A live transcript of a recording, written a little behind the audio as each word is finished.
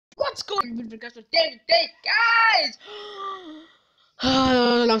what's going on with regards to today, guys?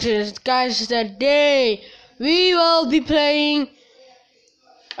 Long series, guys. Today we will be playing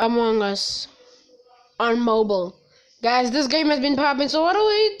Among Us on mobile, guys. This game has been popping, so what a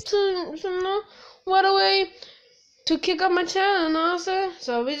way to what a way to kick up my channel, also.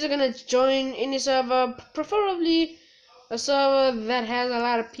 So we're just gonna join any server, preferably a server that has a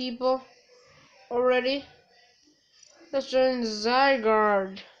lot of people already. Let's join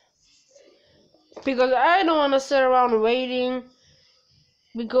Zygarde, because I don't want to sit around waiting,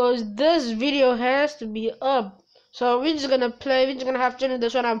 because this video has to be up. So we're just gonna have to do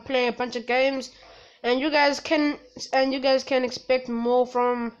this one and play a bunch of games, and you guys can expect more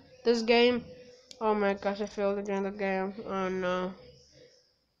from this game. Oh my gosh, I failed again the game. Oh no.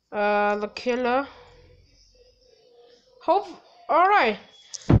 The killer. Hope. Alright.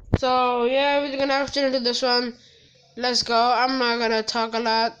 So yeah, we're gonna have to do this one. Let's go. I'm not gonna talk a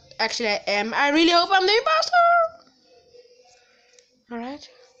lot. Actually, I am. I really hope I'm the imposter. Alright.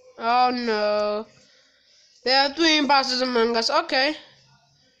 Oh no. There are 2 imposters among us. Okay.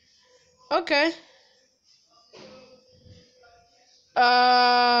 Okay.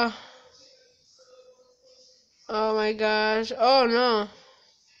 Uh. Oh my gosh. Oh no.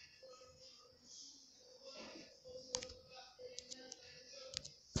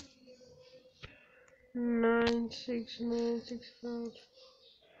 Nine, 6, 9, 6, 5.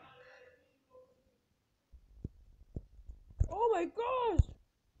 Oh my gosh!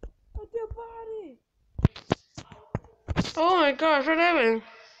 What's your body? Oh my gosh, what happened?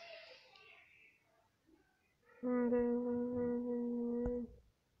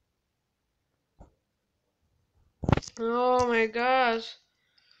 Oh my gosh.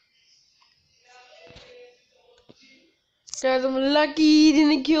 Guys, I'm lucky he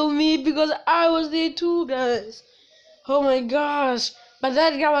didn't kill me because I was there too, guys. Oh my gosh. But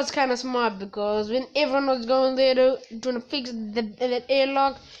that guy was kind of smart, because when everyone was going there to fix that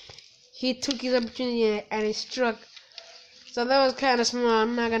airlock, he took his opportunity and he struck. So that was kind of smart,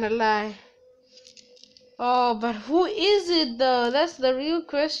 I'm not gonna lie. Oh, but who is it though? That's the real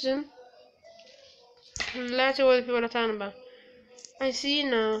question. Let's see what people are talking about. I see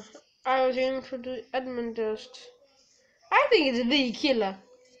now. I was going to do admin test. I think it's the killer.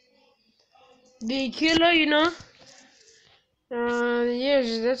 The killer, you know?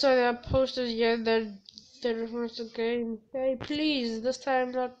 Yes, that's why there are posters here that refers to the game. Hey, please, this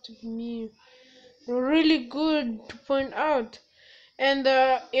time not to me. Really good to point out. And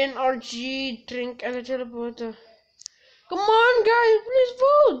the NRG drink and the teleporter. Come on, guys, please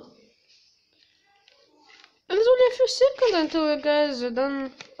vote. And there's only a few seconds until you guys are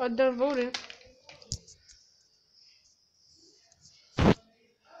done voting.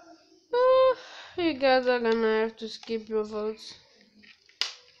 You guys are gonna have to skip your votes.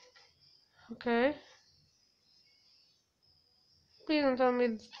 Okay. Please don't tell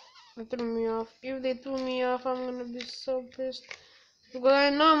me they threw me off. If they threw me off, I'm gonna be so pissed. Because I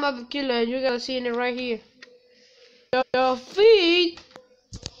know I'm not the killer, and you guys are seeing it right here. Your feet?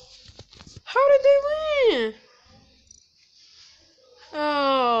 How did they win?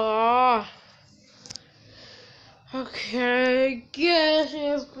 Oh. Okay, guess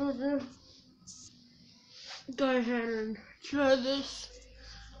I'm gonna go ahead and try this.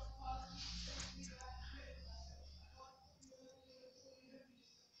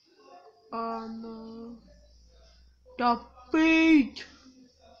 No. The feet!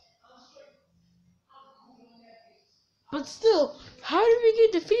 But still, how did we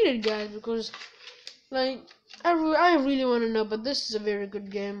get defeated, guys? Because, like, I really want to know, but this is a very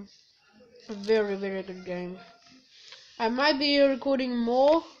good game. A very, very good game. I might be recording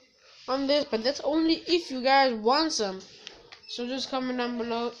more on this, but that's only if you guys want some. So just comment down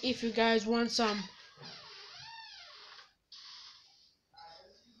below if you guys want some.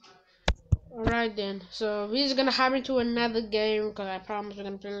 Alright then, so we're just gonna hop into another game, because I promise we're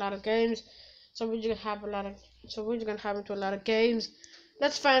gonna play a lot of games. So we're just gonna hop into a lot of games.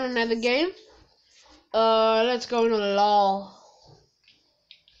 Let's find another game. Let's go into LOL.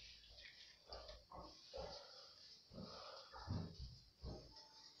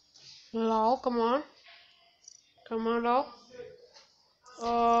 LOL, come on. Come on, LOL.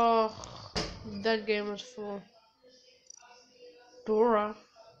 Oh, that game was full. Dora.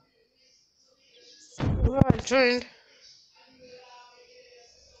 Oh, I joined.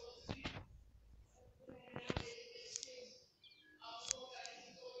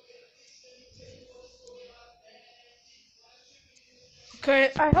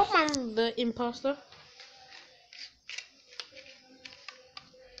 Okay, I hope I'm the imposter.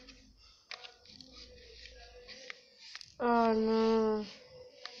 Oh no.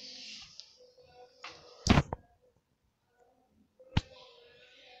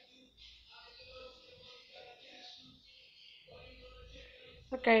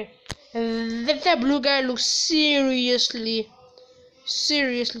 Okay. That blue guy looks seriously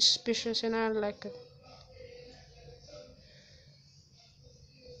suspicious, and I don't like it.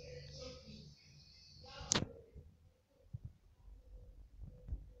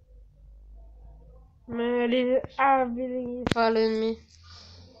 Man, I really he's following me.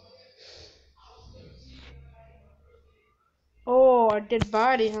 Oh, a dead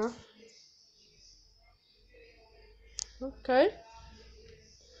body, huh? Okay.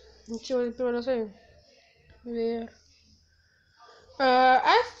 Let's see what people are saying. Yeah.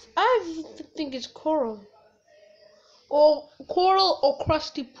 I think it's coral. Or coral or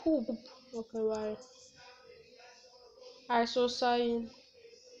crusty poop. Okay, bye. I saw cyan.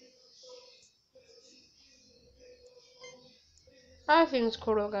 I think it's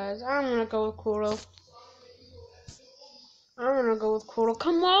coral, guys. I'm gonna go with coral. I'm gonna go with coral.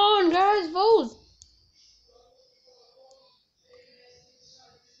 Come on, guys, vote.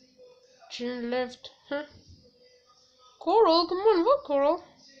 Chin left. Huh? Coral, come on, vote coral.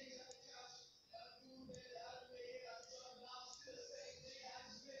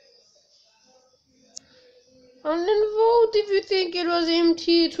 And then vote if you think it was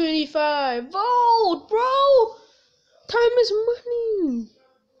MT25. Vote, bro. Time is money.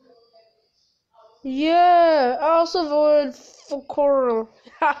 Yeah, I also voted for coral.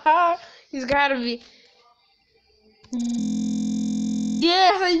 Haha, he's gotta be.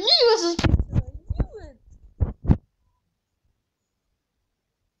 Yeah, I knew it was suspicious. I knew it.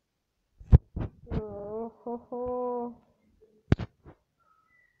 Oh, ho, ho.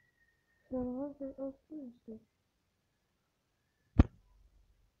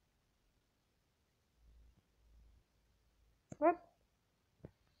 What?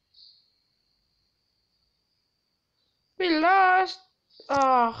 We lost.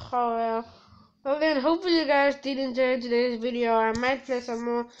 Oh, well. Well then, hopefully you guys did enjoy today's video. I might play some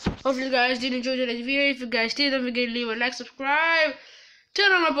more. Hopefully you guys did enjoy today's video. If you guys did, don't forget to leave a like, subscribe,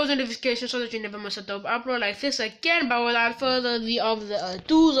 turn on my post notifications so that you never miss a dope upload like this again. But without further ado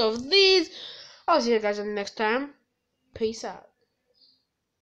of these, I'll see you guys in the next time. Peace out.